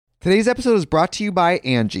Today's episode is brought to you by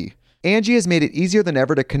Angie. Angie has made it easier than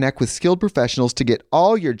ever to connect with skilled professionals to get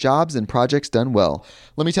all your jobs and projects done well.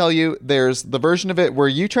 Let me tell you, there's the version of it where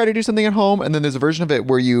you try to do something at home, and then there's a version of it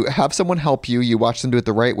where you have someone help you, you watch them do it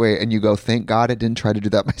the right way, and you go, thank God I didn't try to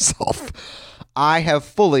do that myself. I have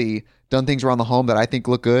fully done things around the home that I think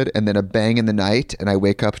look good, and then a bang in the night, and I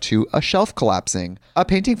wake up to a shelf collapsing, a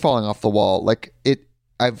painting falling off the wall.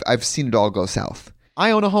 I've seen it all go south.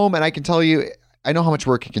 I own a home, and I can tell you, I know how much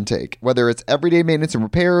work it can take. Whether it's everyday maintenance and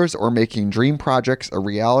repairs or making dream projects a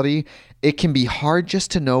reality, it can be hard just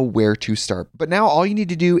to know where to start. But now all you need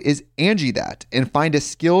to do is Angie that and find a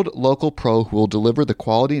skilled local pro who will deliver the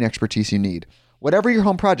quality and expertise you need. Whatever your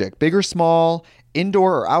home project, big or small,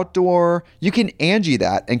 indoor or outdoor, you can Angie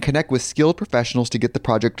that and connect with skilled professionals to get the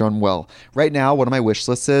project done well. Right now, one of my wish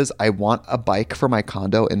lists is I want a bike for my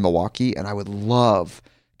condo in Milwaukee, and I would love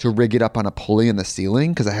to rig it up on a pulley in the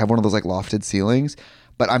ceiling because I have one of those like lofted ceilings,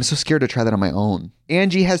 but I'm so scared to try that on my own.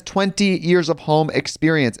 Angie has 20 years of home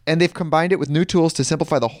experience, and they've combined it with new tools to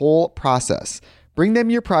simplify the whole process. Bring them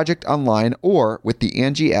your project online or with the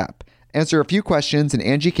Angie app. Answer a few questions and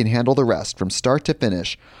Angie can handle the rest from start to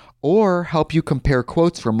finish, or help you compare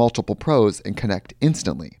quotes from multiple pros and connect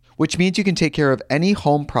instantly, which means you can take care of any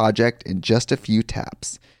home project in just a few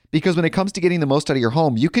taps. Because when it comes to getting the most out of your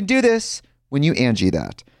home, you can do this when you Angie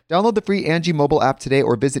that. Download the free Angie mobile app today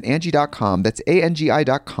or visit Angie.com. That's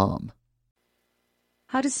ANGI.com.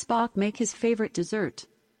 How does Spock make his favorite dessert?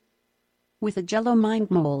 With a Jell-O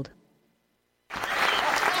mind mold.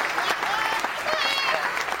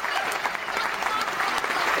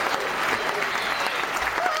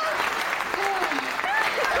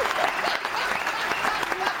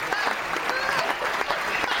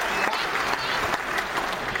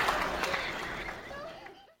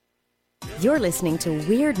 You're listening to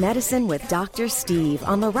Weird Medicine with Dr. Steve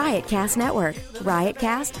on the Riotcast Network,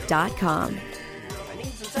 riotcast.com.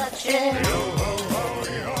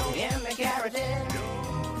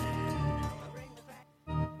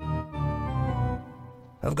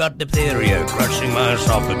 I've got diphtheria crushing my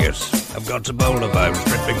esophagus. I've got Ebola virus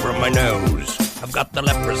dripping from my nose. I've got the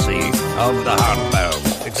leprosy of the heart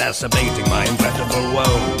valve, exacerbating my incredible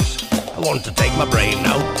woes. I want to take my brain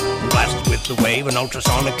out and blast it with the wave, an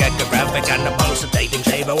ultrasonic, echographic, and a pulsating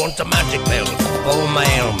shave. I want a magic pill for all my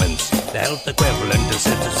ailments, the health equivalent to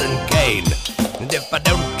Citizen Kane. And if I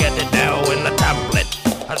don't get it now in the tablet,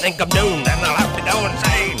 I think I'm doomed and I'll have to go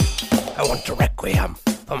insane. I want a requiem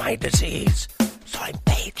for my disease, so I'm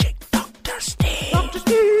paging Dr. Steve. Dr.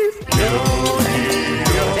 Steve!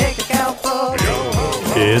 Take a cow for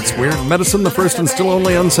It's Weird Medicine, the first and still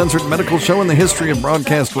only uncensored medical show in the history of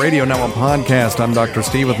broadcast radio, now a podcast. I'm Dr.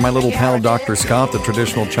 Steve with my little pal Dr. Scott, the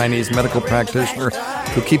traditional Chinese medical practitioner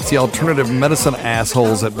who keeps the alternative medicine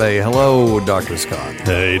assholes at bay. Hello, Dr. Scott.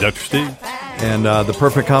 Hey, Dr. Steve. And the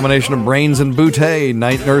perfect combination of brains and bootay,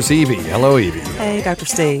 night nurse Evie. Hello, Evie. Hey, Dr.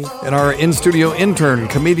 Steve. And our in-studio intern,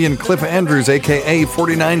 comedian Cliff Andrews, a.k.a.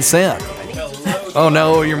 49 Cent. Oh,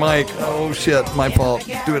 no, your mic. Oh, shit, my fault.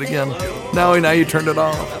 Do it again. No, now you turned it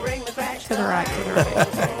off. To the right, to the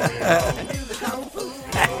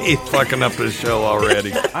right. He's fucking up the show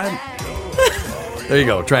already. There you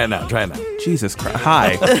go. Try it now. Jesus Christ.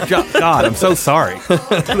 Hi. God, I'm so sorry.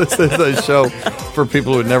 This is a show for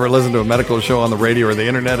people who would never listen to a medical show on the radio or the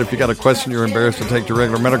internet. If you got a question you're embarrassed to take to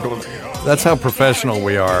regular medical, that's how professional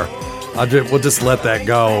we are. We'll just let that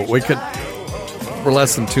go. We're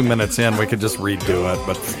less than 2 minutes in. We could just redo it,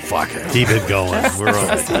 but fuck it. Keep it going. That's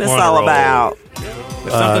what it's all about.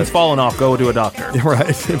 If something's falling off, go to a doctor. Right.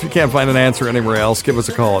 If you can't find an answer anywhere else, give us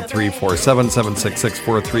a call at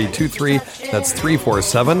 347-766-4323. That's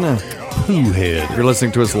 347-POOHEAD. If you're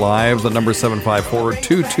listening to us live, the number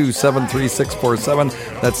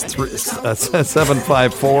 754-227-3647. That's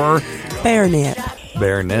 754... Bear nip.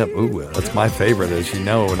 Bear nip. Ooh, that's my favorite, as you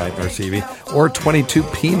know, Night Nurse Evie. Or 22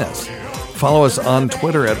 penis. Follow us on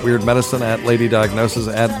Twitter at Weird Medicine, at Lady Diagnosis,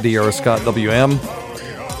 at Dr. Scott WM.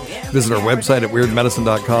 Visit our website at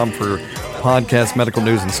weirdmedicine.com for podcast, medical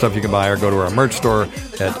news, and stuff you can buy, or go to our merch store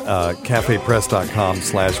at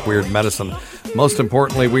cafepress.com/weirdmedicine. Most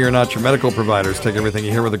importantly, we are not your medical providers. Take everything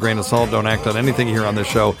you hear with a grain of salt. Don't act on anything you hear on this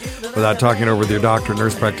show without talking over with your doctor,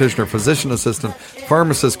 nurse practitioner, physician assistant,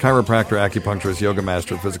 pharmacist, chiropractor, acupuncturist, yoga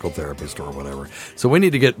master, physical therapist, or whatever. So we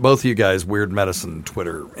need to get both of you guys Weird Medicine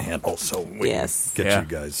Twitter handles, so we can get you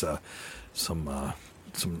guys some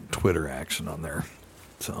Twitter action on there.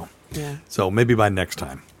 So maybe by next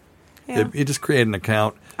time. Yeah. You just create an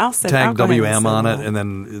account, I'll tag go ahead and WM on send it, that. and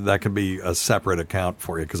then that could be a separate account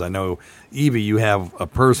for you. Because I know, Evie, you have a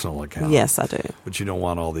personal account. Yes, I do. But you don't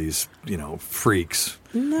want all these, freaks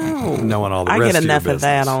No. knowing all the I rest get of your enough of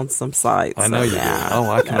that business. on some sites. I know so you yeah. do. Oh,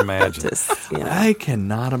 I can imagine. Just, I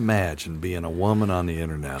cannot imagine being a woman on the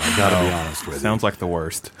internet. I got to be honest with you. Sounds like the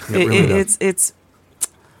worst. It really does.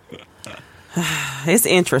 It's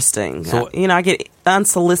interesting. So- I get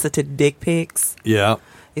unsolicited dick pics. Yeah.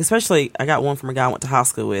 Especially, I got one from a guy I went to high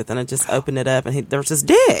school with, and I just opened it up, and there was his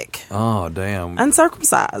dick, Oh, damn.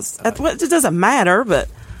 uncircumcised. It doesn't matter, but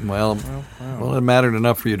Well, it mattered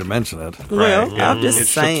enough for you to mention it. well, Yeah. I'm just It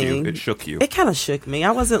saying. It shook you. It kind of shook me.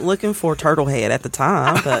 I wasn't looking for turtle head at the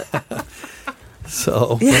time, but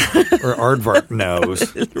So, or aardvark nose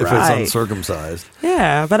if Right. it's uncircumcised.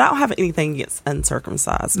 yeah. But I don't have anything against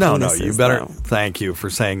uncircumcised. No, penises, you better. though. Thank you for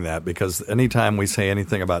saying that, because anytime we say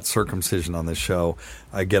anything about circumcision on this show,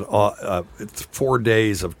 I get it's 4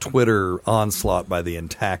 days of Twitter onslaught by the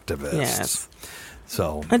intactivists. Yes.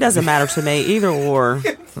 So, It doesn't matter to me either or.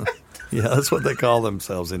 yeah, that's what they call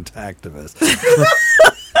themselves, intactivists.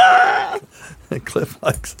 Cliff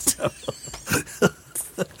likes it.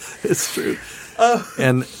 It's true.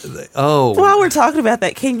 And While we're talking about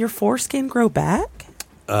that, can your foreskin grow back?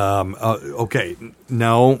 okay,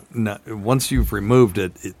 no. Once you've removed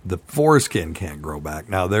it, the foreskin can't grow back.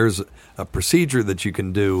 Now, there's a procedure that you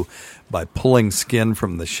can do by pulling skin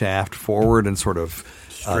from the shaft forward and sort of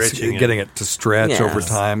Stretching it. getting it to stretch over Yes.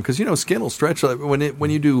 time. Because skin will stretch when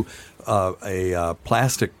you do a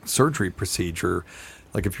plastic surgery procedure.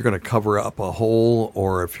 Like if you're going to cover up a hole,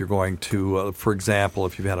 or if you're going to, for example,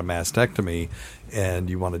 if you've had a mastectomy and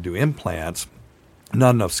you want to do implants,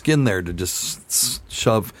 not enough skin there to just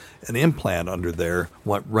shove an implant under there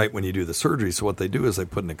right when you do the surgery. So what they do is they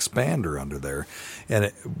put an expander under there,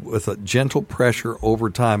 and with a gentle pressure over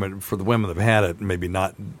time. And for the women that have had it, maybe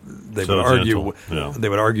not. They So would argue. gentle, yeah. They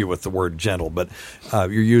would argue with the word gentle, but you're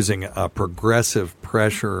using a progressive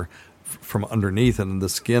pressure from underneath, and the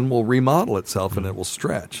skin will remodel itself and it will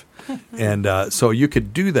stretch. And so you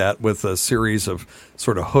could do that with a series of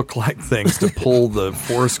sort of hook-like things to pull the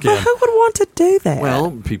foreskin. But who would want to do that?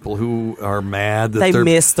 Well, people who are mad that they their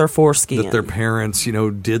miss their foreskin. that their parents,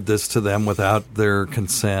 did this to them without their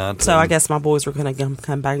consent. So And I guess my boys were going to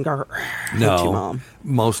come back and go, "Hate you, no, Mom."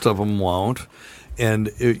 most of them won't.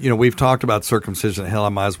 And we've talked about circumcision. Hell, I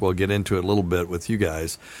might as well get into it a little bit with you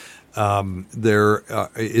guys. There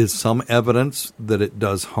is some evidence that it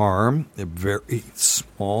does harm. A very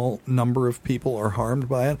small number of people are harmed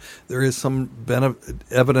by it. There is some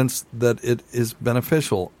evidence that it is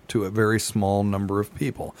beneficial to a very small number of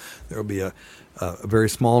people. There will be a very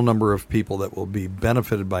small number of people that will be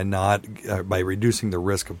benefited by by reducing the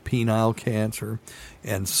risk of penile cancer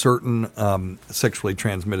and certain sexually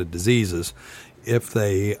transmitted diseases if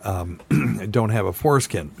they don't have a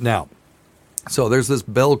foreskin. Now, so there's this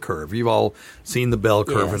bell curve. You've all seen the bell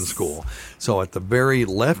curve in Yes. school. So at the very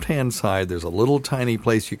left-hand side, there's a little tiny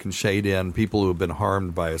place you can shade in people who have been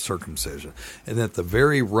harmed by a circumcision. And at the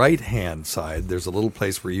very right-hand side, there's a little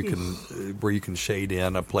place where you can shade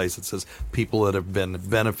in a place that says people that have been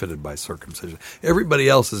benefited by circumcision. Everybody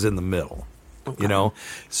else is in the middle.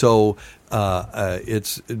 So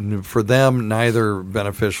it's for them neither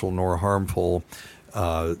beneficial nor harmful.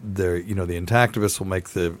 The intactivists will make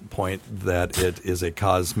the point that it is a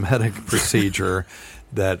cosmetic procedure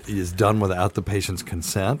that is done without the patient's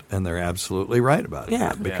consent, and they're absolutely right about Yeah.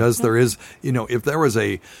 that. Because there is, if there was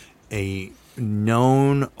a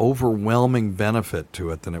known overwhelming benefit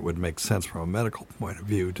to it, then it would make sense from a medical point of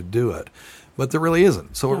view to do it. But there really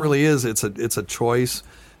isn't. So it really is. It's a choice.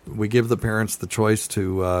 We give the parents the choice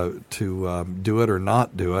to do it or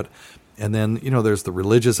not do it. And then, there's the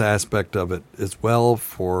religious aspect of it as well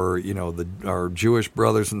for, our Jewish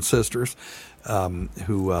brothers and sisters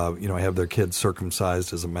who, have their kids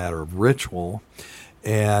circumcised as a matter of ritual.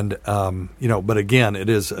 And, but again, it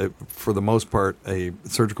is, for the most part, a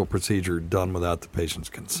surgical procedure done without the patient's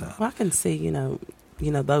consent. Well, I can see,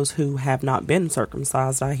 those who have not been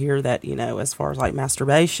circumcised. I hear that, as far as like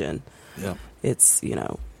masturbation, Yeah. it's,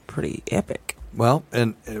 pretty epic. Well,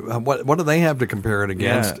 and what do they have to compare it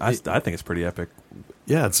against? Yeah, I think it's pretty epic.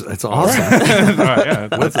 Yeah, it's awesome. All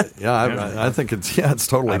right, Yeah, I think it's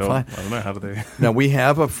totally I fine. don't know how do they. Now, we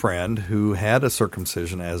have a friend who had a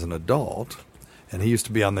circumcision as an adult, and he used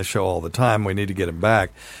to be on this show all the time. We need to get him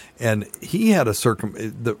back. And he had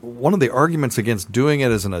one of the arguments against doing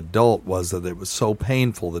it as an adult was that it was so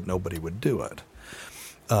painful that nobody would do it.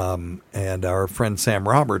 And our friend Sam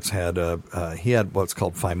Roberts had he had what's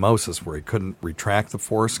called phimosis, where he couldn't retract the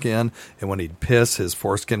foreskin, and when he'd piss, his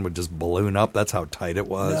foreskin would just balloon up. That's how tight it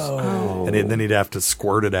was. No. And then he'd have to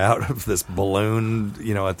squirt it out of this balloon,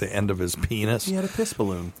 at the end of his penis. He had a piss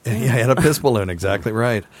balloon. And he had a piss balloon, exactly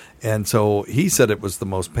right. And so he said it was the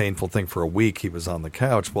most painful thing for a week. He was on the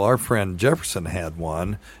couch. Well, our friend Jefferson had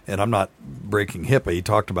one, and I'm not breaking HIPAA. He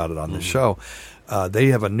talked about it on the show. They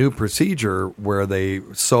have a new procedure where they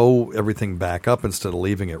sew everything back up instead of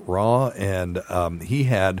leaving it raw, and he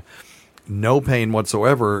had no pain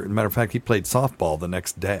whatsoever. As a matter of fact, he played softball the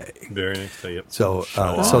next day. Very next day, yep. So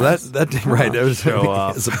that right, it was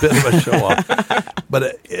a bit of a show off.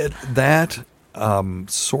 But that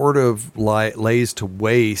sort of lays to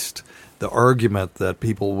waste the argument that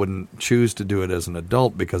people wouldn't choose to do it as an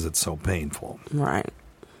adult because it's so painful. Right.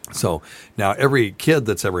 So now every kid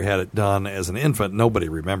that's ever had it done as an infant, nobody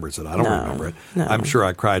remembers it. I don't remember it. No. I'm sure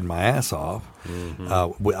I cried my ass off.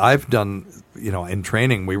 Mm-hmm. I've done, in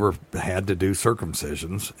training, we had to do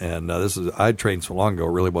circumcisions, and I trained so long ago,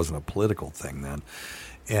 it really wasn't a political thing then.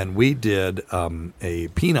 And we did a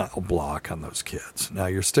penile block on those kids. Now,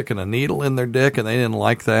 you're sticking a needle in their dick, and they didn't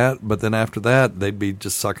like that. But then after that, they'd be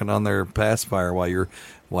just sucking on their pacifier while you're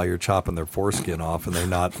chopping their foreskin off, and they're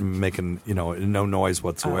not making, no noise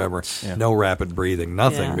whatsoever, no rapid breathing,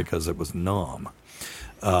 nothing, because it was numb.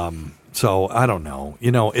 So I don't know.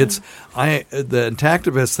 The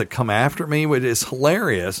intactivists that come after me, it is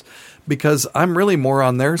hilarious because I'm really more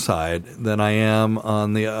on their side than I am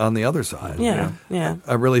on the other side. Yeah.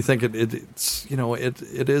 I really think it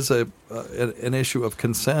is an issue of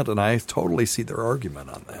consent, and I totally see their argument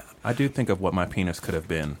on that. I do think of what my penis could have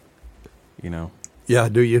been, Yeah,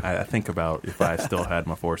 do you? I think about if I still had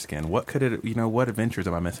my foreskin. What could it? What adventures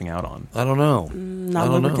am I missing out on? I don't know.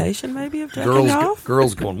 No lubrication, maybe of taking off.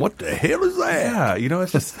 Girls going, what the hell is that? Yeah,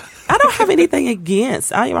 it's just. I don't have anything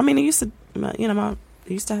against. I used to, I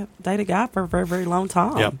used to date a guy for a very, very long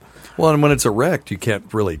time. Yeah. Well, and when it's erect, you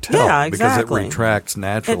can't really tell because it retracts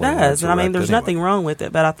naturally. It does, and there's anyway. nothing wrong with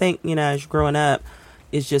it. But I think as you're growing up,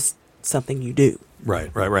 it's just something you do.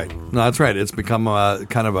 Right. No, that's right. It's become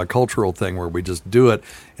kind of a cultural thing where we just do it.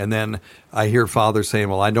 And then I hear fathers saying,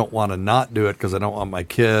 well, I don't want to not do it because I don't want my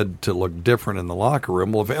kid to look different in the locker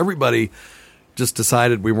room. Well, if everybody just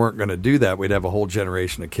decided we weren't going to do that, we'd have a whole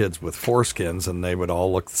generation of kids with foreskins and they would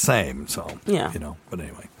all look the same. So, But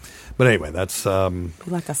anyway, that's...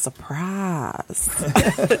 like a surprise.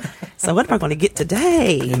 So what am I going to get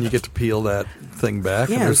today? And you get to peel that thing back.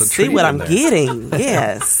 Yeah, and there's a see treat what in I'm there. getting.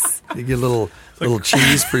 Yes. You get a little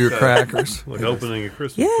cheese for your crackers. Like opening a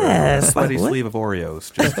Christmas Yes. Buddy sleeve of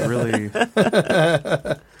Oreos. Just really.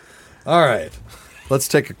 All right. Let's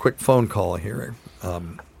take a quick phone call here.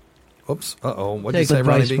 Oops. Uh-oh. What did you Take say,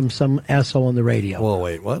 Ronnie advice B? from some asshole on the radio. Well,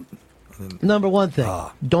 wait, what? Number one thing,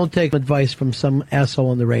 don't take advice from some asshole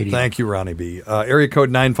on the radio. Thank you, Ronnie B. Area code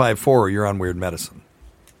 954, you're on Weird Medicine.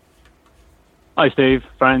 Hi, Steve.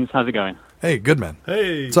 Friends, how's it going? Hey, good man.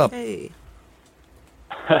 Hey. What's up? Hey.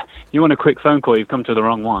 You want a quick phone call, you've come to the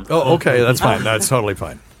wrong one. Oh, okay, that's fine. That's totally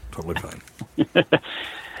fine. Totally fine.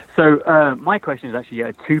 So my question is actually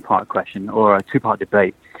a two-part question or a two-part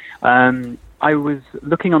debate. I was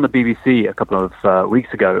looking on the BBC a couple of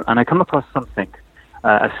weeks ago, and I come across something,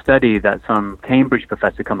 a study that some Cambridge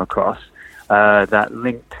professor come across that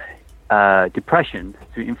linked depression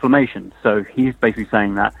to inflammation. So he's basically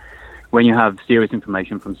saying that when you have serious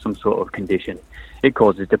inflammation from some sort of condition, it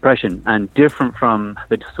causes depression, and different from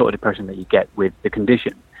the sort of depression that you get with the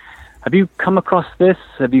condition. Have you come across this?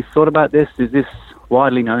 Have you thought about this? Is this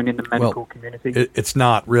widely known in the medical community? It's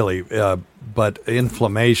not really, but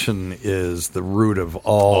inflammation is the root of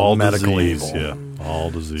all medical disease, evil. Yeah,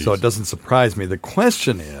 all disease. So it doesn't surprise me. The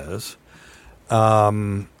question is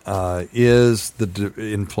the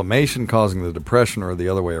inflammation causing the depression or the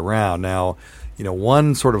other way around? Now,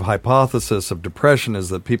 one sort of hypothesis of depression is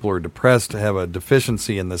that people who are depressed have a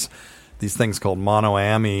deficiency in these things called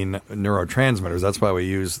monoamine neurotransmitters. That's why we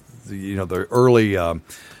use the early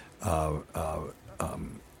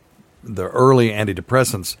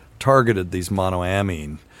antidepressants targeted these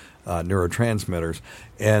monoamine neurotransmitters,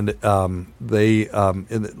 and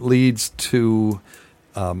it leads to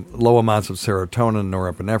low amounts of serotonin,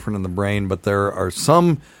 norepinephrine in the brain. But there are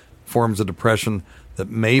some forms of depression that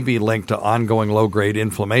may be linked to ongoing low-grade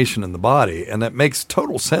inflammation in the body, and that makes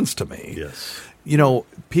total sense to me. Yes.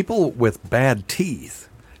 People with bad teeth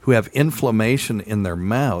who have inflammation in their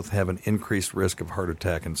mouth have an increased risk of heart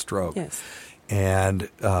attack and stroke. Yes. And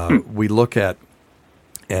we look at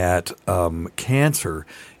at cancer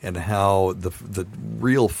and how the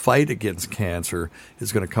real fight against cancer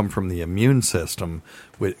is going to come from the immune system.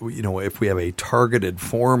 If we have a targeted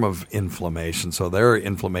form of inflammation, so their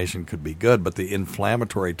inflammation could be good, but the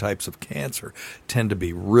inflammatory types of cancer tend to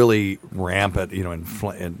be really rampant,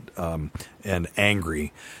 and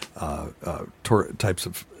angry types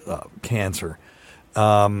of cancer.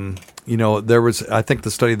 There was, I think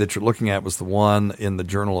the study that you're looking at was the one in the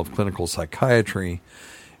Journal of Clinical Psychiatry.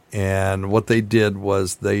 And what they did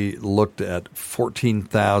was they looked at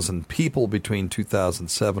 14,000 people between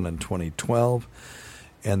 2007 and 2012.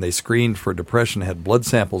 And they screened for depression, had blood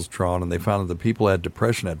samples drawn, and they found that the people who had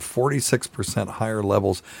depression had 46% higher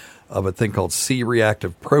levels of a thing called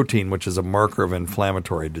C-reactive protein, which is a marker of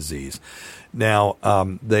inflammatory disease. Now,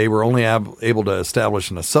 they were only able to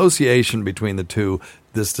establish an association between the two.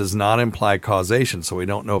 This does not imply causation, so we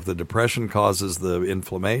don't know if the depression causes the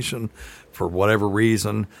inflammation for whatever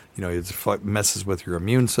reason, it messes with your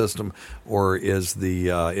immune system, or is the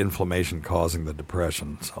inflammation causing the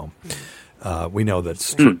depression. So we know that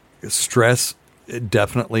stress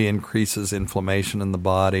definitely increases inflammation in the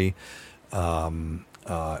body.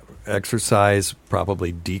 Exercise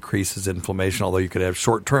probably decreases inflammation, although you could have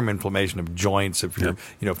short-term inflammation of joints if you're,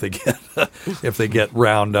 if they get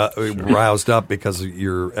roused up because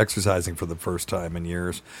you're exercising for the first time in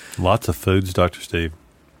years. Lots of foods, Dr. Steve.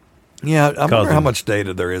 Yeah, I wonder how much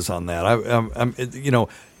data there is on that.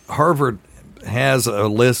 Harvard has a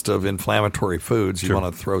list of inflammatory foods. You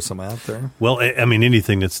want to throw some out there? Well, I mean,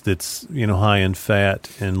 anything that's high in fat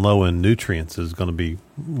and low in nutrients is going to be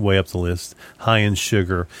way up the list. High in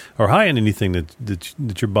sugar or high in anything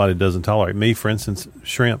that your body doesn't tolerate. Me, for instance,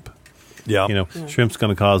 shrimp. Yeah. Shrimp's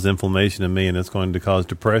going to cause inflammation in me, and it's going to cause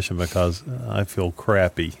depression because I feel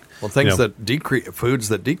crappy. Well, that decrease foods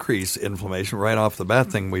that decrease inflammation right off the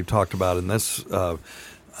bat. Thing we've talked about in this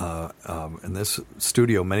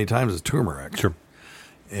studio many times is turmeric. Sure.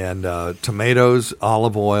 And tomatoes,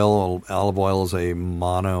 olive oil. Olive oil is a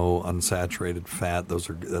mono unsaturated fat.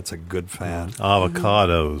 That's a good fat.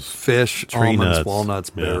 Avocados, fish, tree almonds, nuts, walnuts,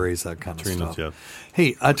 berries, that kind of tree stuff. Nuts, yeah.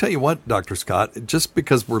 Hey, I tell you what, Dr. Scott, just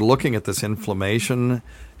because we're looking at this inflammation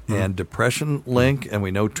and depression link, and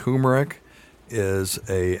we know turmeric is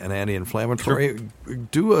an anti-inflammatory,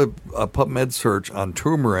 do a PubMed search on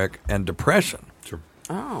turmeric and depression. Sure.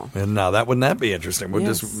 Oh. And now wouldn't that be interesting? We'll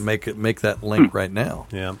just make that link right now.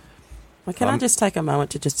 Yeah. Well, can I just take a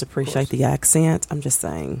moment to just appreciate the accent? I'm just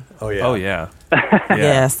saying. Oh yeah. Oh yeah.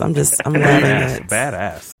 Yes, I'm loving it.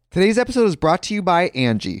 Badass. Today's episode is brought to you by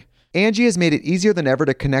Angie. Angie has made it easier than ever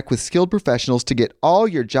to connect with skilled professionals to get all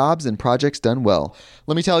your jobs and projects done well.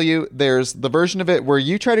 Let me tell you, there's the version of it where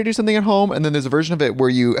you try to do something at home, and then there's a version of it where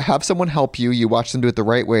you have someone help you, you watch them do it the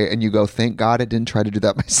right way, and you go, thank God I didn't try to do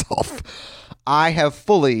that myself. I have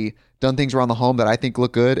fully done things around the home that I think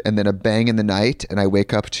look good, and then a bang in the night, and I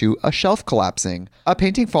wake up to a shelf collapsing, a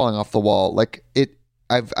painting falling off the wall.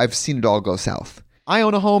 I've seen it all go south. I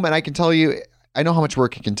own a home, and I can tell you, I know how much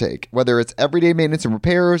work it can take. Whether it's everyday maintenance and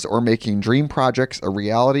repairs or making dream projects a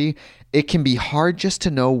reality, it can be hard just to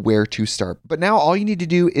know where to start. But now all you need to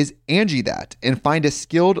do is Angie that and find a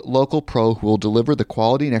skilled local pro who will deliver the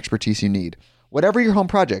quality and expertise you need. Whatever your home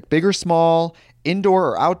project, big or small,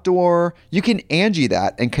 indoor or outdoor, you can Angie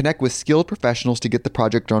that and connect with skilled professionals to get the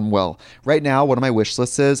project done well. Right now, one of my wish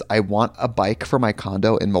lists is I want a bike for my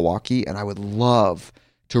condo in Milwaukee, and I would love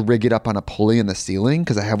to rig it up on a pulley in the ceiling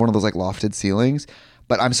because I have one of those lofted ceilings,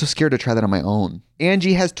 but I'm so scared to try that on my own.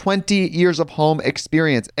 Angie has 20 years of home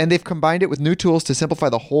experience, and they've combined it with new tools to simplify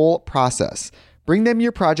the whole process. Bring them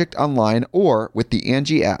your project online or with the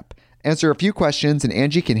Angie app. Answer a few questions and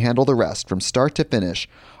Angie can handle the rest from start to finish,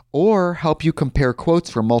 or help you compare quotes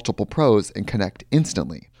from multiple pros and connect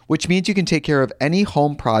instantly, which means you can take care of any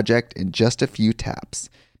home project in just a few taps.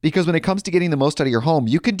 Because when it comes to getting the most out of your home,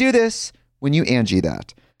 you can do this when you Angie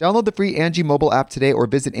that. Download the free Angie mobile app today or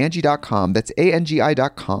visit Angie.com. That's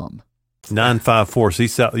ANGI.com. 954.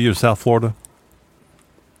 You're in South Florida?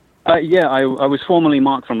 Yeah, I was formerly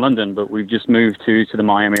Mark from London, but we've just moved to the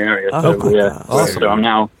Miami area. Awesome. So I'm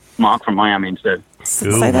now Mark from Miami instead.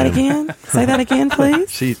 Say that again. Say that again,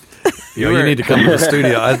 please. You need to come to the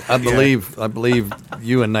studio. I believe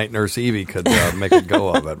you and Night Nurse Evie could make a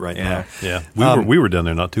go of it right now. Yeah, we were down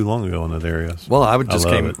there not too long ago in that area. So well, I just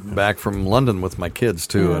came back from London with my kids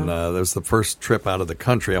too, and that was the first trip out of the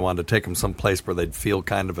country. I wanted to take them someplace where they'd feel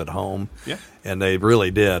kind of at home. Yeah, and they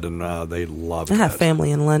really did, and they loved it. I have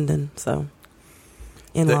family in London, so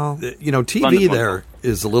in-law. TV London. there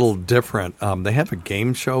is a little different. They have a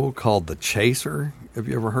game show called The Chaser. Have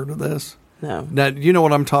you ever heard of this? No. Now, you know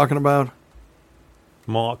what I'm talking about?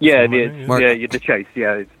 Mark. Yeah, somebody? the chase.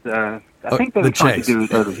 Yeah, it's. I think they the were trying chase. to do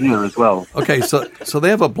it over here as well. Okay, so they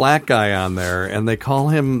have a black guy on there, and they call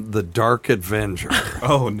him the Dark Avenger.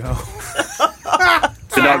 Oh no.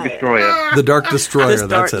 The Dark Destroyer. The Dark Destroyer. This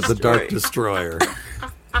That's Dark it. The Dark Destroyer.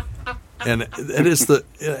 And it is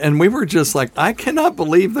and we were just like, I cannot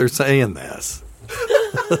believe they're saying this.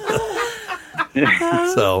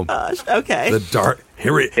 So Okay. the dark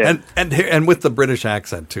and with the British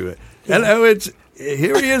accent to it. And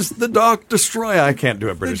here he is, the Dark Destroyer. I can't do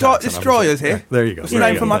a British Dark accent. Destroyer's here. There you go. It's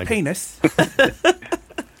named for my penis.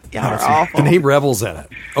 Y'all are awful. And he revels in it.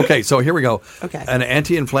 Okay, so here we go. Okay. An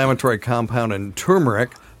anti-inflammatory compound in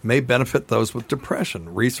turmeric may benefit those with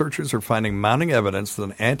depression. Researchers are finding mounting evidence that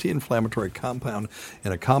an anti-inflammatory compound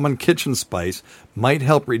in a common kitchen spice might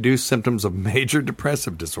help reduce symptoms of major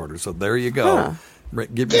depressive disorder. So there you go.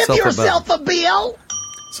 Give yourself a bill.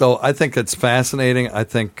 So I think it's fascinating. I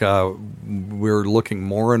think we're looking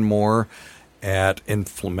more and more at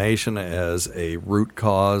inflammation as a root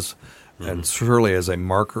cause and surely as a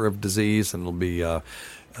marker of disease. And it'll be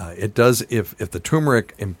it does if the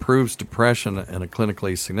turmeric improves depression in a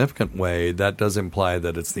clinically significant way, that does imply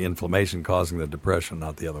that it's the inflammation causing the depression,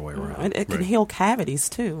 not the other way around. And it can heal cavities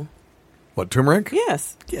too. What, turmeric?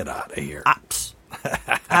 Yes. Get out of here.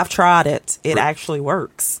 I've tried it. It actually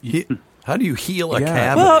works. How do you heal a Yeah.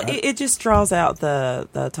 cavity? Well, it just draws out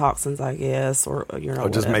the toxins, I guess, or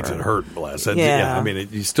it just makes it hurt less. Yeah. I mean,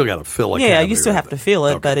 you still got to fill a Yeah, cavity. you still have to feel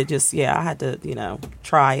it, Okay. but it just I had to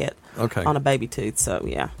try it Okay. on a baby tooth. So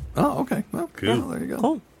yeah. Oh, okay. Well, Cool. there you go.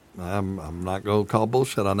 Cool. I'm not going to call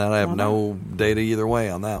bullshit on that. I have no data either way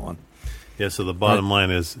on that one. Yeah, so the bottom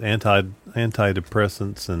line is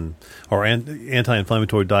antidepressants or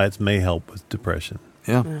anti-inflammatory diets may help with depression.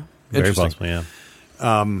 Yeah. Yeah. Very Interesting. possibly, yeah.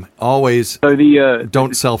 Always So the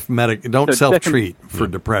don't self-treat second- for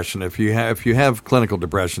depression. If you have clinical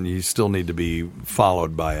depression, you still need to be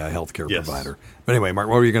followed by a healthcare Yes. provider. But anyway, Mark,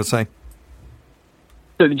 what were you going to say?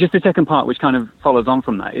 So just the second part, which kind of follows on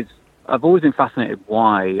from that, is I've always been fascinated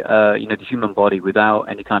why the human body, without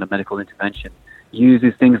any kind of medical intervention,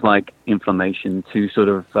 uses things like inflammation to sort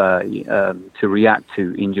of to react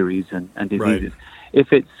to injuries and diseases. Right.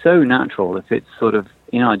 If it's so natural, if it's sort of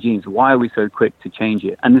in our genes, why are we so quick to change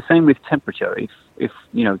it? And the same with temperature. If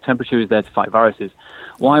temperature is there to fight viruses,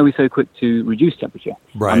 why are we so quick to reduce temperature?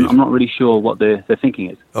 Right. I'm not really sure what the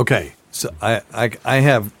thinking is. Okay, so I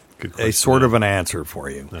have Good a question. sort of an answer for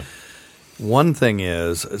you. Yeah. One thing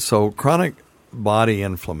is, so chronic body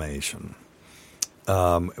inflammation,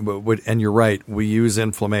 and you're right, we use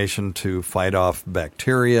inflammation to fight off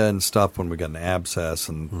bacteria and stuff when we got an abscess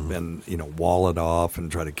and wall it off and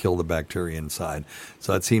try to kill the bacteria inside.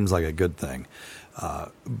 So that seems like a good thing.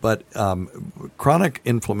 But chronic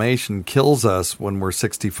inflammation kills us when we're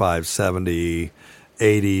 65, 70,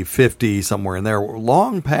 80, 50, somewhere in there. We're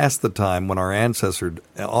long past the time when our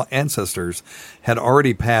ancestors had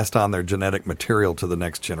already passed on their genetic material to the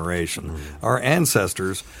next generation. Our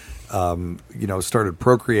ancestors started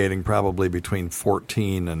procreating probably between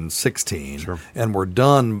 14 and 16 and were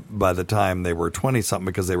done by the time they were 20-something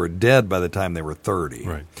because they were dead by the time they were 30.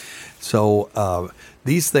 Right. So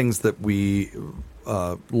these things that we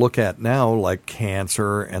look at now, like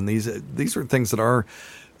cancer, and these are things that are,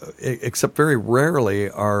 except very rarely,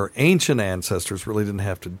 our ancient ancestors really didn't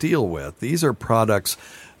have to deal with. These are products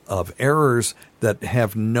of errors that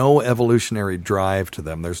have no evolutionary drive to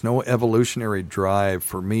them. There's no evolutionary drive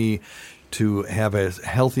for me to have a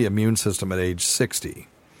healthy immune system at age 60,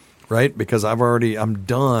 right? Because I'm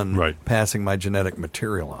done passing my genetic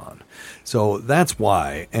material on. So that's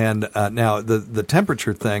why. And now the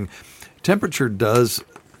temperature thing, temperature does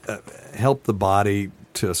help the body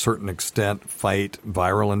to a certain extent fight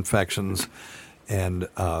viral infections and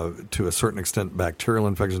to a certain extent bacterial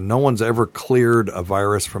infections. No one's ever cleared a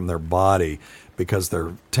virus from their body because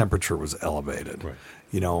their temperature was elevated. Right.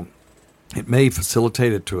 It may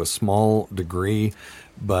facilitate it to a small degree,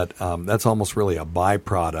 but that's almost really a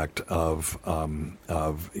byproduct of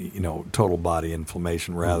total body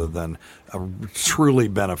inflammation rather than a truly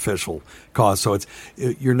beneficial cause. So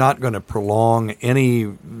you're not going to prolong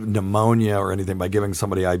any pneumonia or anything by giving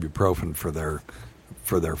somebody ibuprofen for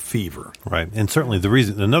their fever. Right. And certainly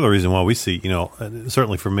another reason why we see,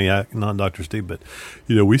 certainly for me, not Dr. Steve, but,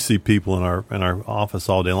 we see people in our office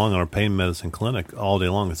all day long, in our pain medicine clinic all day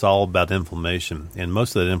long. It's all about inflammation. And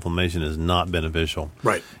most of that inflammation is not beneficial.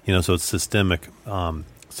 Right. So it's systemic.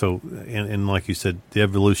 And like you said, the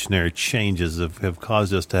evolutionary changes have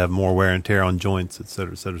caused us to have more wear and tear on joints, et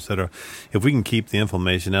cetera, et cetera, et cetera. If we can keep the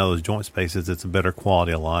inflammation out of those joint spaces, it's a better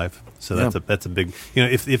quality of life. So that's a big,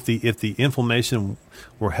 if the inflammation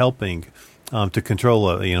were helping To control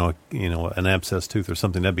an abscessed tooth or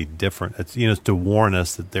something, that'd be different. It's it's to warn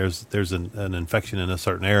us that there's an infection in a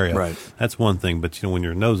certain area. Right. That's one thing. But when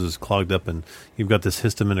your nose is clogged up and you've got this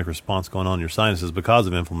histaminic response going on in your sinuses because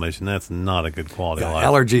of inflammation, that's not a good quality of life.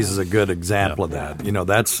 Allergies is a good example of that.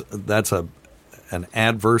 That's an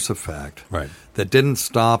adverse effect that didn't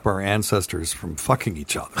stop our ancestors from fucking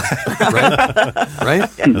each other. Right?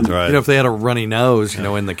 That's right. If they had a runny nose,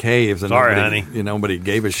 in the caves, and Sorry, honey. Nobody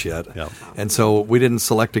gave a shit. Yep. And so we didn't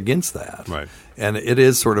select against that. Right. And it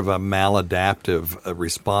is sort of a maladaptive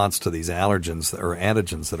response to these allergens or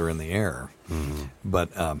antigens that are in the air. Mm-hmm.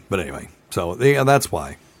 But anyway, so that's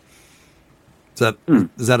why. Is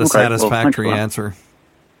that a satisfactory answer?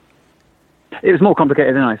 It was more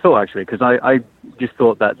complicated than I thought, actually, because I just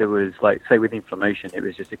thought that there was, say with inflammation, it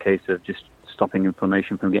was just a case of just stopping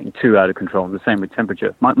inflammation from getting too out of control. And the same with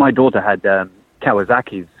temperature. My daughter had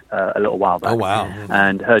Kawasaki's a little while back. Oh, wow.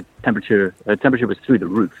 And her temperature was through the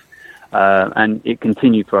roof. And it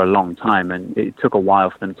continued for a long time, and it took a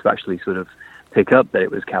while for them to actually sort of pick up that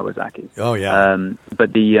it was Kawasaki's. Oh, yeah.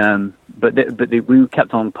 But we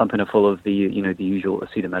kept on pumping her full of the usual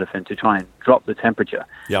acetaminophen to try and drop the temperature.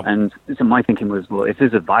 Yep. And so my thinking was, well, if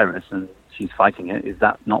there's a virus and she's fighting it, is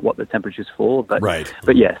that not what the temperature's for? But right.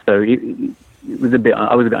 But yeah, so it was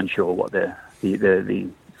I was a bit unsure what the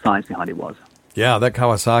science behind it was. Yeah, that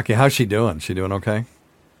Kawasaki. How's she doing? She doing okay?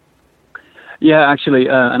 Yeah, actually,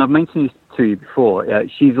 and I've mentioned this to you before.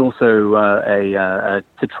 She's also a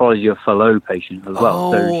tetralogy of Fallot patient as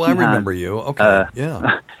well. Oh, I remember you. Okay,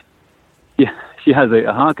 yeah. Yeah, she has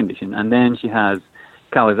a heart condition, and then she has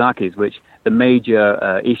Kawasaki's, which the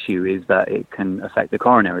major issue is that it can affect the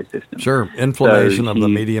coronary system. Sure, inflammation of the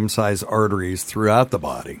medium-sized arteries throughout the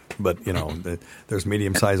body, but there's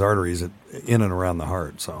medium-sized arteries in and around the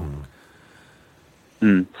heart. So,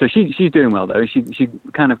 so she's doing well though. She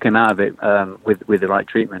kind of came out of it with the right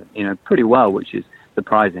treatment, pretty well, which is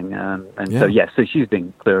surprising. So she's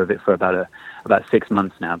been clear of it for about 6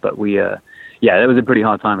 months now. But it was a pretty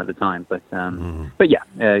hard time at the time, but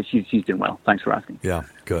she's doing well. Thanks for asking. Yeah,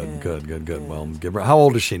 good. Well, give her. How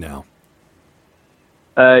old is she now?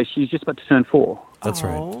 She's just about to turn 4. That's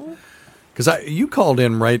right. Because you called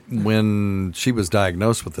in right when she was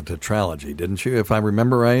diagnosed with the tetralogy, didn't you? If I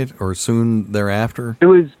remember right, or soon thereafter. It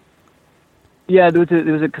was. Yeah, there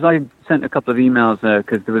was because I sent a couple of emails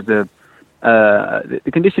because there was the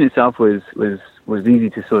condition itself was easy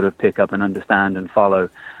to sort of pick up and understand and follow.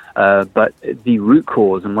 But the root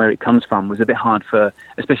cause and where it comes from was a bit hard for,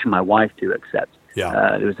 especially my wife, to accept.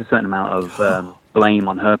 Yeah. There was a certain amount of blame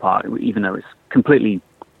on her part, even though it's completely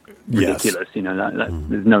ridiculous.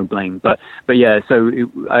 There's no blame. But yeah, so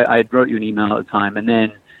I wrote you an email at the time, and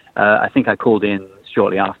then I think I called in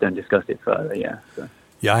shortly after and discussed it further. Yeah. So.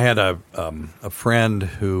 Yeah, I had a friend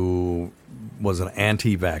who was an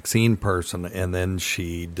anti-vaccine person, and then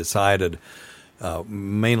she decided,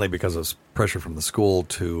 mainly because of pressure from the school,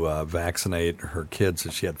 to vaccinate her kids.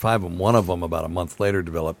 So she had 5 of them. One of them, about a month later,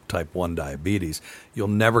 developed type 1 diabetes. You'll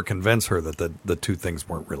never convince her that the two things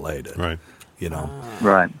weren't related. Right.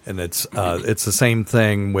 Right. And it's the same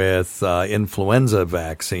thing with influenza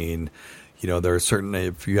vaccine. There are certain,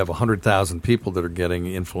 if you have 100,000 people that are getting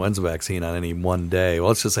influenza vaccine on any one day, well,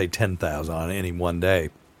 let's just say 10,000 on any one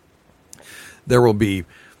day, there will be,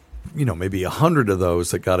 maybe 100 of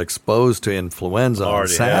those that got exposed to influenza on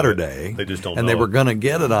Saturday. They just don't and know they were it. going to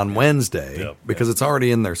get it on Wednesday because it's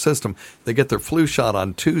already in their system. They get their flu shot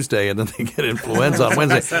on Tuesday, and then they get influenza on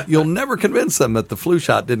Wednesday. You'll never convince them that the flu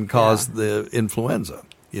shot didn't cause the influenza,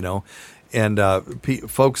 And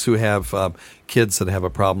folks who have kids that have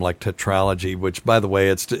a problem like tetralogy, which, by the way,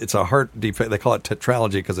 it's a heart defect. They call it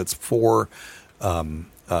tetralogy because it's 4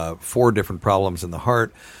 different problems in the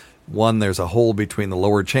heart. One, there's a hole between the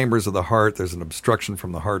lower chambers of the heart. There's an obstruction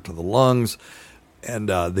from the heart to the lungs. And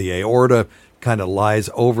the aorta kind of lies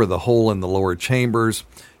over the hole in the lower chambers.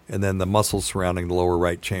 And then the muscles surrounding the lower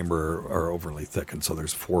right chamber are overly thickened. So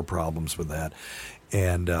there's 4 problems with that.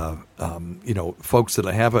 And, folks that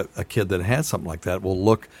have a kid that has something like that will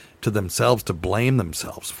look to themselves to blame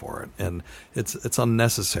themselves for it. And it's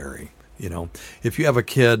unnecessary. If you have a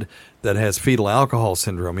kid that has fetal alcohol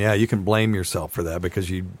syndrome, you can blame yourself for that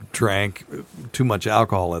because you drank too much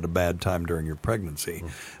alcohol at a bad time during your pregnancy.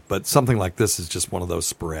 But something like this is just one of those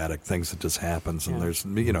sporadic things that just happens. And there's,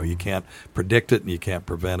 you can't predict it and you can't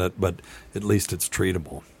prevent it, but at least it's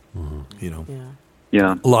treatable,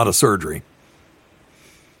 Yeah. A lot of surgery.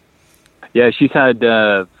 Yeah, she's had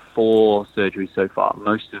 4 surgeries so far,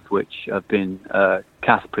 most of which have been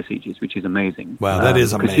cath procedures, which is amazing. Wow, that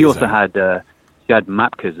is amazing. Because she also had she had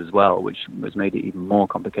MAPCAs as well, which was made it even more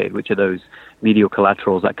complicated, which are those medial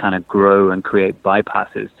collaterals that kind of grow and create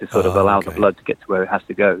bypasses to sort of allow the blood to get to where it has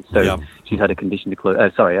to go. So she's had an operation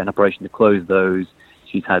to close those.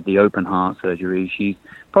 She's had the open heart surgery. She's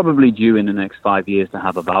probably due in the next 5 years to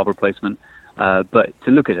have a valve replacement. But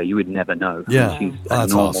to look at her, you would never know. Yeah, she's a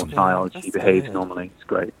normal child. She behaves normally. It's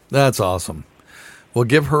great. That's awesome. Well,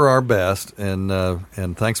 give her our best, and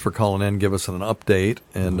thanks for calling in. Give us an update,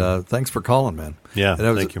 and thanks for calling, man. Yeah,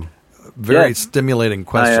 thank you. Very stimulating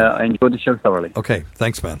question. I enjoyed the show thoroughly. Okay,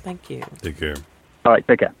 thanks, man. Thank you. Take care. All right,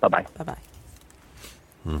 take care. Bye-bye. Bye-bye.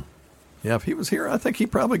 Yeah, if he was here, I think he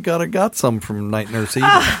probably got some from Night Nurse Eve.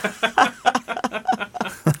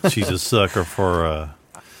 She's a sucker for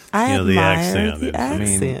I the admire accent. the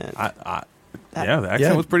accent. The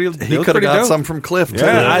accent was pretty. He could have got dope. some from Cliff too.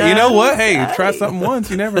 Yeah, you know what? Hey, try something once.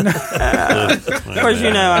 You never know. Of course,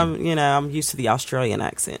 I'm used to the Australian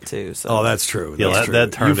accent too. So. Oh, that's true. Yeah, That's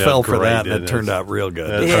that true. turned You out fell for great, that, and didn't it it? turned out real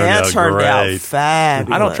good. That turned out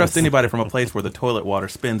fabulous. I don't trust anybody from a place where the toilet water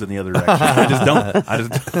spins in the other direction. I just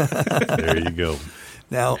don't. There you go.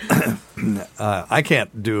 Now, I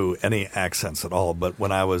can't do any accents at all, but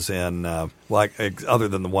when I was in, other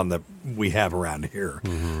than the one that we have around here,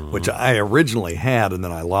 which I originally had, and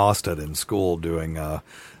then I lost it in school doing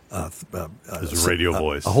His radio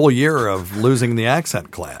voice. A whole year of losing the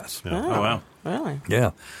accent class. Yeah. Oh, wow. Really?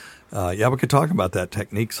 Yeah. We could talk about that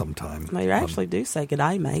technique sometime. They actually do say "good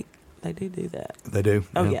day, mate." They do that. They do?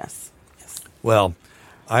 Oh, Yeah. yes. Well,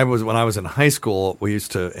 when I was in high school, we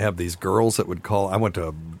used to have these girls that would call. I went to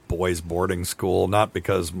a boys' boarding school, not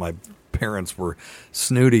because my parents were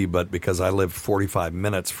snooty, but because I lived 45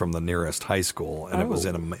 minutes from the nearest high school, and it was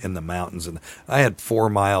in the mountains, and I had 4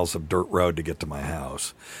 miles of dirt road to get to my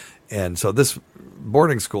house. And so this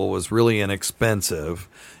boarding school was really inexpensive,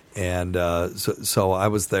 and so I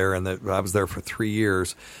was there, and I was there for 3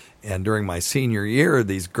 years. And during my senior year,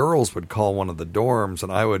 these girls would call one of the dorms,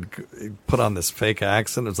 and I would put on this fake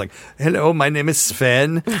accent. It was like, "Hello, my name is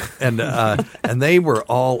Sven," and they were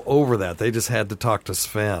all over that. They just had to talk to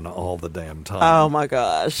Sven all the damn time. Oh my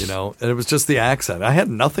gosh! And it was just the accent. I had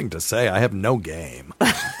nothing to say. I have no game.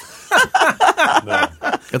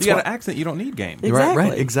 You got an accent, you don't need game. Exactly.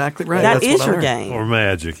 Right, exactly right. That That's is what I your learned. game. Or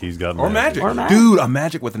magic. He's got Or magic. Or magic. Dude, a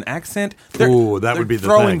magic with an accent. Ooh, that would be the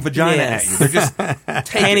throwing thing. vagina Yes. at you. They're just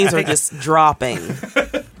Panties are just dropping.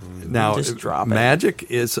 Now, Just drop it. magic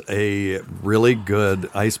is a really good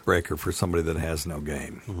icebreaker for somebody that has no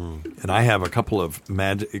game. And I have a couple of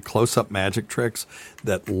close-up magic tricks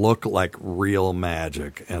that look like real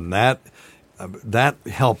magic, and that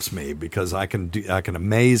helps me because I can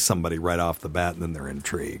amaze somebody right off the bat, and then they're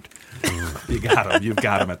intrigued. you got them. You've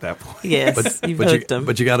got them at that point. Yes, you've hooked them.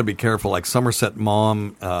 But you got to be careful. Like Somerset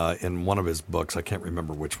Maugham, in one of his books, I can't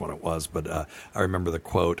remember which one it was, but I remember the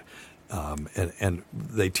quote. And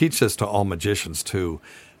they teach this to all magicians too.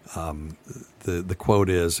 The quote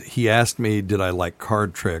is, "He asked me, did I like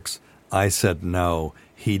card tricks? I said no.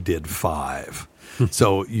 He did 5."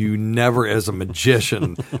 So you never, as a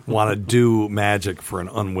magician, want to do magic for an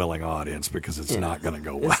unwilling audience because it's not going to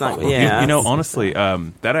go well. It's not, yeah. You know, honestly,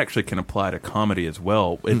 that actually can apply to comedy as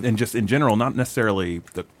well, and just in general, not necessarily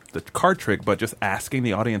the card trick, but just asking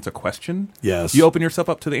the audience a question. Yes. You open yourself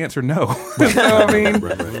up to the answer no. So, I mean,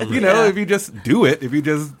 if you just do it, if you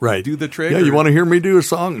just do the trick. Yeah, you want to hear me do a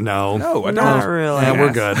song? No. No, I don't. Not really. Yeah,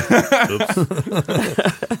 we're good.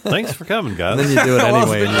 Thanks for coming, guys. And then you do it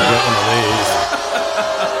anyway, and you get one of these.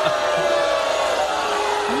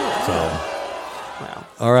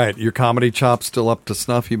 All right, your comedy chop's still up to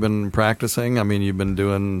snuff? You've been practicing? I mean, you've been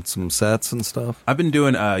doing some sets and stuff? I've been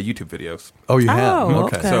doing YouTube videos. Oh, you have?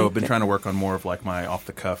 Okay. So I've been trying to work on more of like my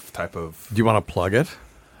off-the-cuff type of... Do you want to plug it?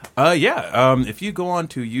 Yeah. If you go on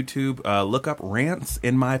to YouTube, look up Rants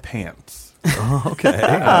in My Pants. Oh, okay.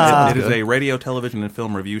 It is a radio, television, and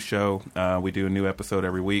film review show. We do a new episode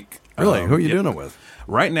every week. Really? Who are you doing it with?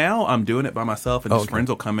 Right now, I'm doing it by myself, and just okay. friends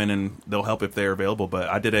will come in and they'll help if they're available. But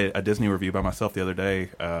I did a Disney review by myself the other day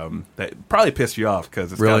that probably pissed you off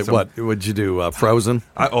because it's Really? got some, What would you do? Frozen?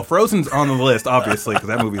 Frozen's on the list, obviously, because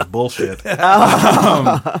that movie's bullshit.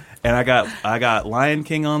 And I got Lion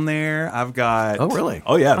King on there. I've got. Oh, really?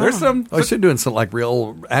 Oh, yeah. There's some. Oh, so you're doing some like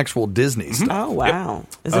real, actual Disney stuff. Oh, wow.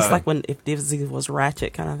 Is this like when if Disney was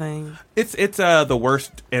Ratchet kind of thing? It's the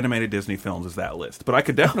worst animated Disney films is that list, but I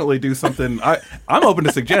could definitely do something. I'm open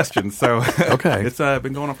to suggestions, so okay. It's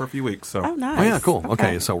been going on for a few weeks. So Oh, nice. Oh, yeah, cool.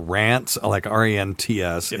 Okay, so Rants, like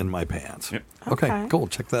RENTS, in my pants. Yep. Okay, cool.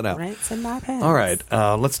 Check that out. Rants in my pants. All right,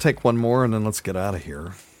 let's take one more and then let's get out of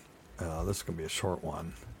here. This is going to be a short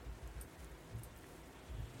one.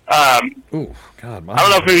 I Ooh, God. don't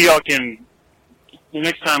know if maybe y'all can the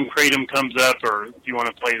next time Kratom comes up, or if you want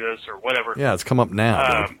to play this or whatever. Yeah, it's come up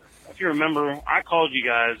now. If you remember, I called you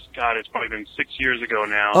guys, God, it's probably been 6 years ago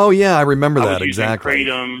now. Oh, yeah, I remember I that, was using exactly.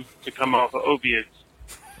 Kratom to come off of opiates,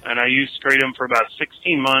 and I used Kratom for about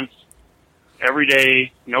 16 months, every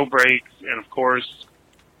day, no breaks, and of course,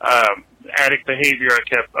 addict behavior, I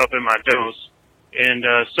kept up in my dose. And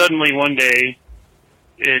suddenly one day,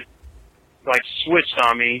 it like switched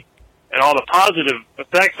on me, and all the positive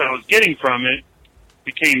effects I was getting from it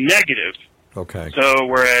became negative. Okay. So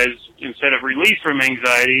whereas instead of relief from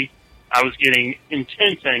anxiety, I was getting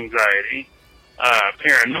intense anxiety,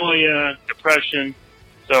 paranoia, depression.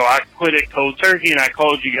 So I quit it cold turkey, and I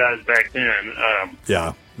called you guys back then.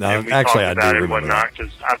 Yeah. No, and we actually, talked I about do it and remember whatnot,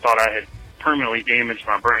 because I thought I had permanently damaged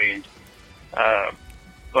my brain.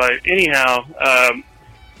 But anyhow, I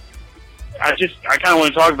kind of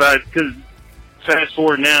want to talk about it because fast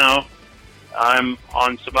forward now, I'm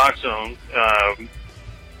on Suboxone,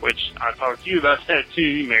 which I talked to you about that too.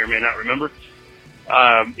 You may or may not remember.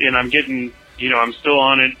 And I'm getting, I'm still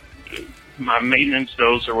on it, my maintenance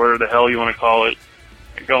dose or whatever the hell you want to call it,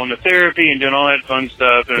 and going to therapy and doing all that fun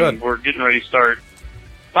stuff. And Good. We're getting ready to start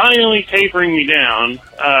finally tapering me down.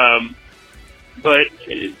 But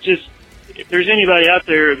just, if there's anybody out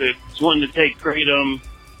there that's wanting to take Kratom,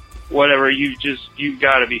 whatever, you've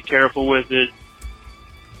got to be careful with it.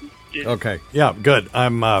 Okay. Yeah, good.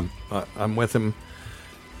 I'm with him.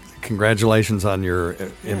 Congratulations on your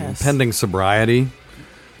impending sobriety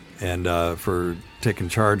and for taking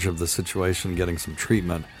charge of the situation, getting some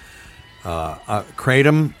treatment.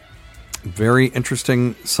 Kratom, very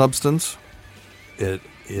interesting substance. It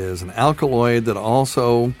is an alkaloid that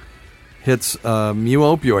also hits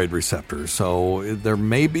mu-opioid receptors, so there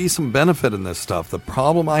may be some benefit in this stuff. The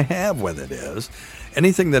problem I have with it is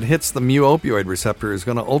anything that hits the mu-opioid receptor is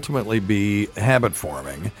going to ultimately be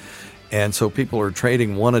habit-forming, and so people are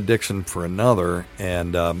trading one addiction for another,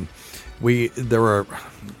 and there are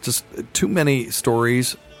just too many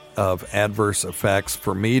stories of adverse effects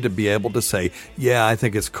for me to be able to say, yeah, I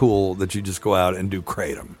think it's cool that you just go out and do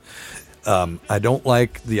Kratom. I don't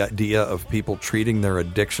like the idea of people treating their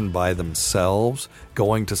addiction by themselves,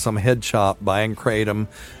 going to some head shop, buying Kratom,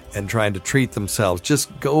 and trying to treat themselves.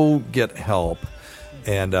 Just go get help.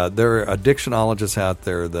 And there are addictionologists out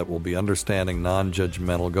there that will be understanding,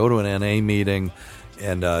 non-judgmental. Go to an NA meeting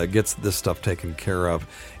and get this stuff taken care of.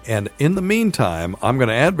 And in the meantime, I'm going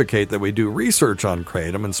to advocate that we do research on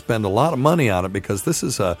Kratom and spend a lot of money on it, because this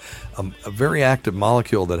is a very active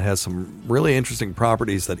molecule that has some really interesting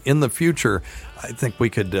properties that in the future I think we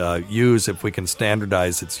could use if we can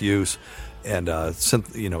standardize its use and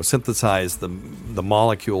synthesize the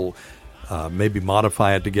molecule, maybe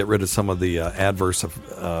modify it to get rid of some of the adverse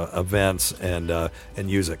events and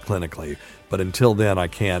use it clinically. But until then, I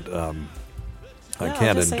can't. I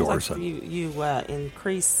can't it endorse seems like it. You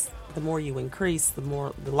increase, the more you increase, the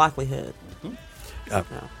more the likelihood.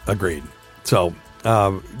 Agreed. So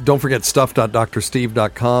don't forget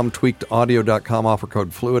stuff.drsteve.com, tweakedaudio.com, offer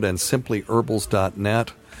code FLUID, and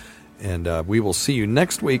simplyherbals.net. And we will see you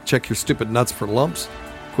next week. Check your stupid nuts for lumps.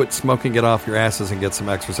 Quit smoking, get off your asses, and get some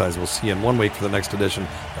exercise. We'll see you in 1 week for the next edition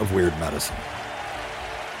of Weird Medicine.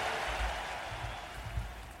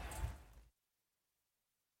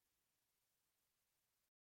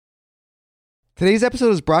 Today's episode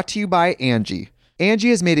is brought to you by Angie. Angie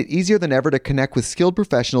has made it easier than ever to connect with skilled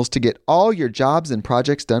professionals to get all your jobs and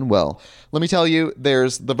projects done well. Let me tell you,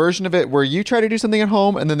 there's the version of it where you try to do something at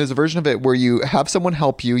home, and then there's a version of it where you have someone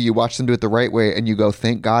help you, you watch them do it the right way, and you go,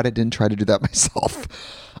 thank God I didn't try to do that myself.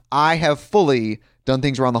 I have fully done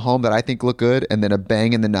things around the home that I think look good, and then a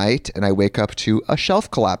bang in the night, and I wake up to a shelf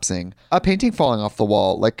collapsing, a painting falling off the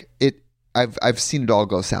wall. I've seen it all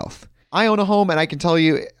go south. I own a home, and I can tell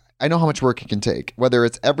you, I know how much work it can take. Whether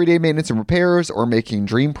it's everyday maintenance and repairs or making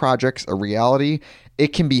dream projects a reality, it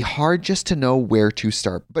can be hard just to know where to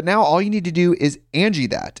start. But now all you need to do is Angie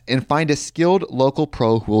that and find a skilled local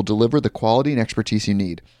pro who will deliver the quality and expertise you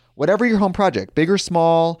need. Whatever your home project, big or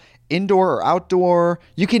small, indoor or outdoor,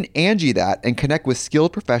 you can Angie that and connect with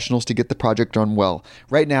skilled professionals to get the project done well.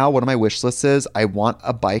 Right now, one of my wish lists is I want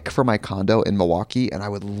a bike for my condo in Milwaukee, and I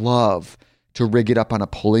would love to rig it up on a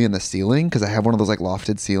pulley in the ceiling because I have one of those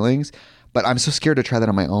lofted ceilings, but I'm so scared to try that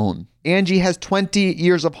on my own. Angie has 20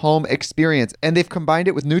 years of home experience, and they've combined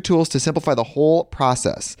it with new tools to simplify the whole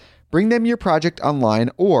process. Bring them your project online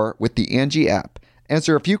or with the Angie app.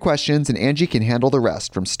 Answer a few questions and Angie can handle the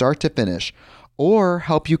rest from start to finish, or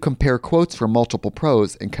help you compare quotes from multiple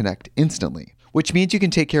pros and connect instantly, which means you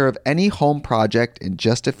can take care of any home project in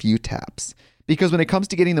just a few taps. Because when it comes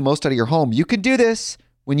to getting the most out of your home, you can do this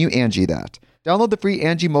when you Angie that. Download the free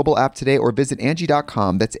Angie mobile app today or visit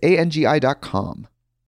Angie.com. That's ANGI.com.